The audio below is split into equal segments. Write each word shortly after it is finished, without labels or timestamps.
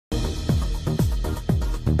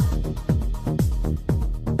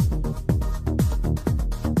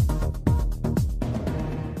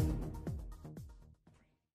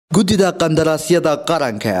Gudiga Qandarasyada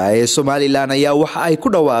qaranka ee Somaliland ayaa waxa ay ku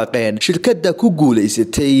dhawaaqeen shirkadda ku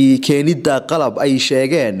guuleystay keenida qalab ay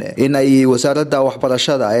sheegeen in ay wasaaradda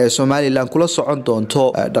waxbarashada ee Somaliland kula socon doonto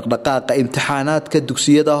dhaqdhaqaaqa imtixaanaadka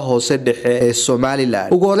dugsiyada hoose dhexe ee Somaliland.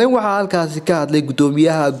 Ugu horeyn waxa halkaasi ka hadlay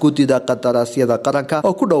gudoomiyaha Gudiga Qandarasyada qaranka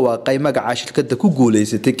oo ku dhawaaqay magaca shirkadda ku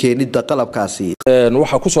guuleystay keenida qalabkaasi.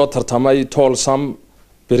 Waxa ku soo tartamay Tolsam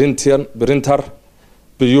Printer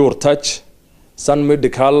Pure Touch Sun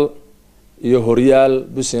Medical iyo Horyal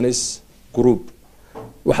Business Group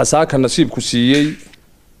waxa saaka nasiib ku siiyay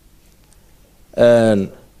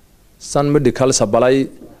Sun Medical Supply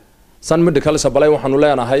waxaanu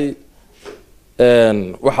leenahay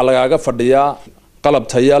waxa lagaaga fadhiyaa qalab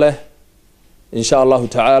tayo leh insha Allah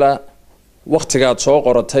ta'ala waqtigaad soo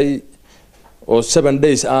qoratay oo 7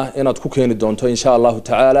 days ah inaad ku keeni doonto insha Allah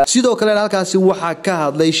ta'ala. Sidoo kale halkaasi waxa ka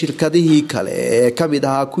hadlay shirkadihii kale ee kamid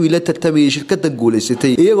ahaa kuwii la tartamay shirkadda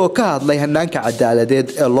guuleysatay iyagoo ka hadlay hanaanka cadaaladeed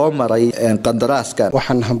ee loo maray qandaraaskan.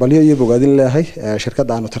 Waxaan hambalyo iyo bogaadin leeyahay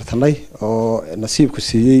shirkadda aanu tartanay oo nasiib ku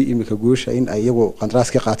siiyay imika guusha in ay iyagu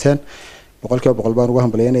qandaraaska qaateen 100% baan ugu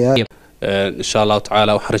hambalyeynaya. insha Allah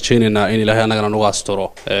ta'ala waxaan rajaynaynaa in Ilaahay anagana nagu asturo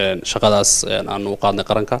shaqadaas aanu qaadnay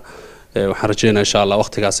qaranka. Waxaan rajaynaynaa insha Allah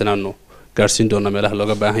waqtigaas inaanu gaarsiin doona meelaha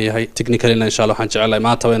looga baahan yahay technically insha Allah waxaan jecelahay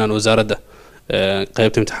maanta inaan wasaaradda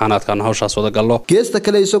qaybta imtixaanaadka hawshaas wada galno. Geesta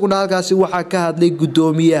kale isaguna halkaasi waxa ka hadlay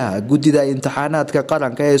gudoomiyaha Gudiga imtixaanaadka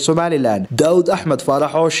qaranka ee Somaliland Daawud Axmed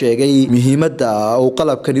Faarax oo sheegay muhiimadda uu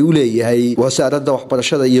qalabkani u leeyahay wasaaradda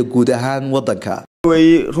waxbarashada iyo guud ahaan wadanka. way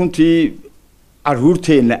runtii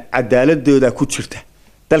caruurteena cadaaladooda ku jirta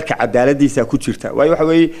dalka cadaaladiisa ku jirta waxa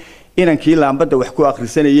weey inankii laambada wax ku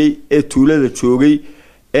akhrisanayay ee tuulada joogay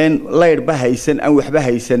en layd ba haysan aan waxba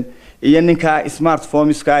haysan iyo ninka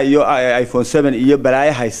smartphoneska iyo iPhone 7 iyo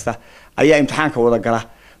balaayo haysta ayaa imtixaanka wada gala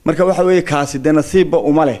marka waxa weey kaasi de nasiibba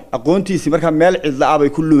uma leh aqoontiisi marka meel cidla ah bay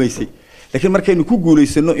ku lumaysay laakiin markaynu ku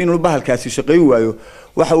guuleysano inuu bahalkaasi shaqeyn waayo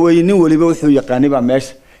waxa weey nin waliba wuxuu yaqaaniba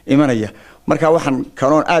meesha imanaya marka waxaan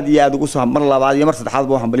kanoon aad iyo aad ugu soo mar labaad iyo mar saddexaad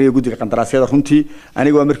baa waxaan baliyay Gudiga Qandaraasyada runtii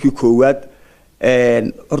aniga markii koowaad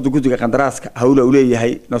horta Gudiga Qandaraaska hawla u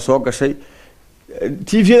leeyahay na soo gashay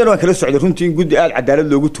TV-da waan kala socday runtii gudi aad cadaalad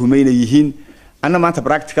loogu tuhmayna yihiin anna maanta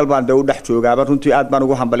practical baan u dhex joogaaba runtii aad baan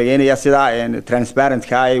ugu hambalyeynaya sida transparent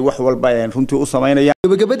ka ay wax walba runtii u sameynaya.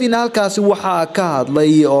 gabagabadiina halkaasi waxa ka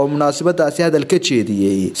hadlay oo munaasabadaasi hadal ka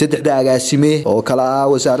jeediyay saddexda agaasime oo kala ah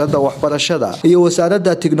wasaaradda waxbarashada iyo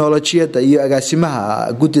wasaaradda tiknoolajiyada iyo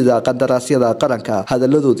agaasimaha Gudiga Qandaraasyada qaranka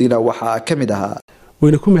hadaladoodina waxa kamid ahaa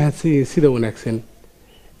wayna ku mahadsanyihiin sida wanaagsan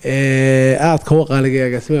aad ka waqaaliga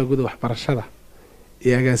agaasimaha Gudiga waxbarashada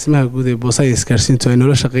iyo agaasimaha guud ee boosay isgaarsiinta ay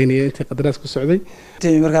nolosha shaqeynayeen intii qandaraas ku socday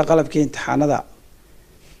marka qalabkii imtixaanada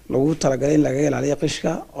lagu talagalay in laga ilaaliyo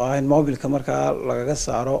qishka oo ay moobilka marka laga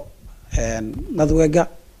saaro nadwega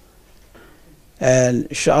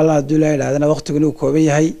insha Allah duulay ilaadana waqtigu inuu kooban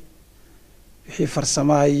yahay wixii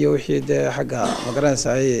farsamaha iyo wixii xagga magaranaysa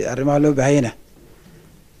ay arrimaha loo baahayna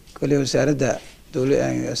kulli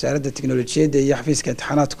wasaaradda tiknoolajiyada iyo xafiiska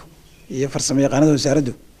imtixaanaadku iyo farsamayaqaanada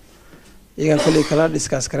wasaaraddu iyaga kulli kala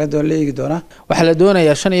discuss kara doon leeyigi doona waxa la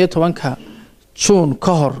doonayaa 15 June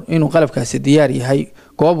ka hor inuu qalabkaasi diyaar yahay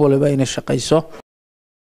goob waliba inay shaqeyso